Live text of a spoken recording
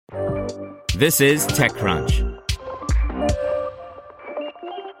This is TechCrunch.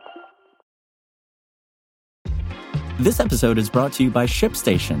 This episode is brought to you by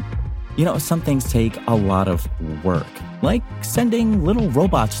ShipStation. You know, some things take a lot of work, like sending little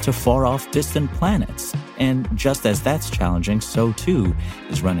robots to far-off distant planets. And just as that's challenging, so too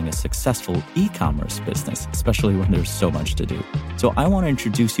is running a successful e-commerce business, especially when there's so much to do. So I want to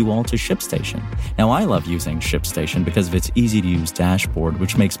introduce you all to ShipStation. Now, I love using ShipStation because of its easy-to-use dashboard,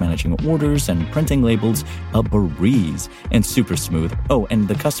 which makes managing orders and printing labels a breeze and super smooth. Oh, and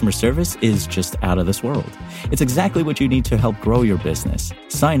the customer service is just out of this world. It's exactly what you need to help grow your business.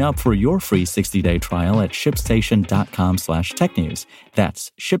 Sign up for your free 60-day trial at shipstation.com/technews.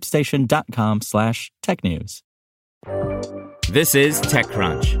 That's shipstation.com/technews. This is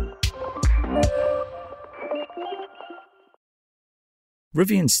TechCrunch.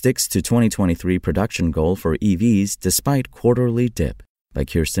 Rivian sticks to 2023 production goal for EVs despite quarterly dip, by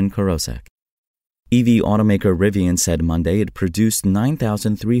Kirsten Korosek. EV automaker Rivian said Monday it produced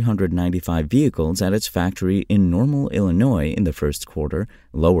 9,395 vehicles at its factory in Normal, Illinois in the first quarter,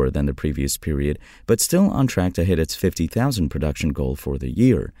 lower than the previous period, but still on track to hit its 50,000 production goal for the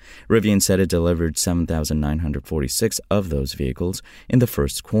year. Rivian said it delivered 7,946 of those vehicles in the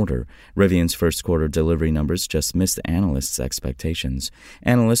first quarter. Rivian's first quarter delivery numbers just missed analysts' expectations.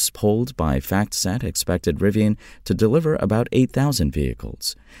 Analysts polled by FactSet expected Rivian to deliver about 8,000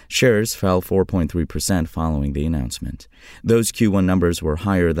 vehicles. Shares fell 4.3% following the announcement. Those Q1 numbers were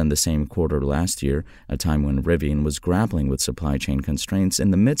higher than the same quarter last year, a time when Rivian was grappling with supply chain constraints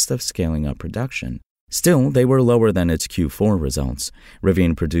in the midst of scaling up production. Still, they were lower than its Q4 results.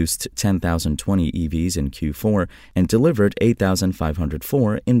 Rivian produced 10,020 EVs in Q4 and delivered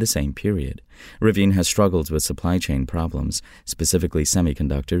 8,504 in the same period. Rivian has struggled with supply chain problems, specifically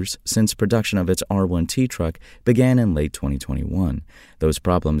semiconductors, since production of its R1T truck began in late 2021. Those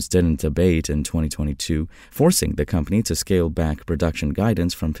problems didn't abate in 2022, forcing the company to scale back production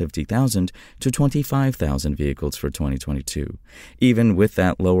guidance from 50,000 to 25,000 vehicles for 2022. Even with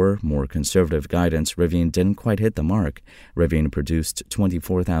that lower, more conservative guidance, Rivian didn't quite hit the mark. Rivian produced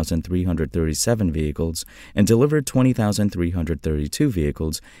 24,337 vehicles and delivered 20,332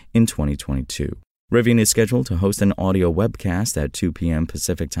 vehicles in 2022. Rivian is scheduled to host an audio webcast at 2 p.m.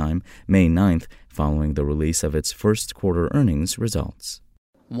 Pacific Time, May 9th, following the release of its first quarter earnings results.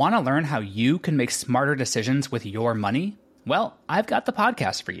 Want to learn how you can make smarter decisions with your money? Well, I've got the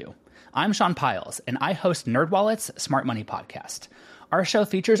podcast for you. I'm Sean Piles, and I host NerdWallet's Smart Money Podcast. Our show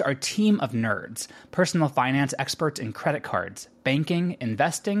features our team of nerds, personal finance experts in credit cards, banking,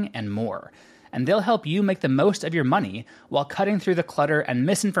 investing, and more. And they'll help you make the most of your money while cutting through the clutter and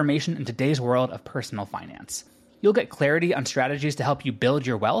misinformation in today's world of personal finance. You'll get clarity on strategies to help you build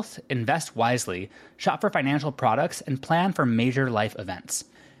your wealth, invest wisely, shop for financial products, and plan for major life events.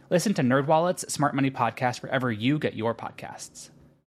 Listen to NerdWallet's Smart Money Podcast wherever you get your podcasts.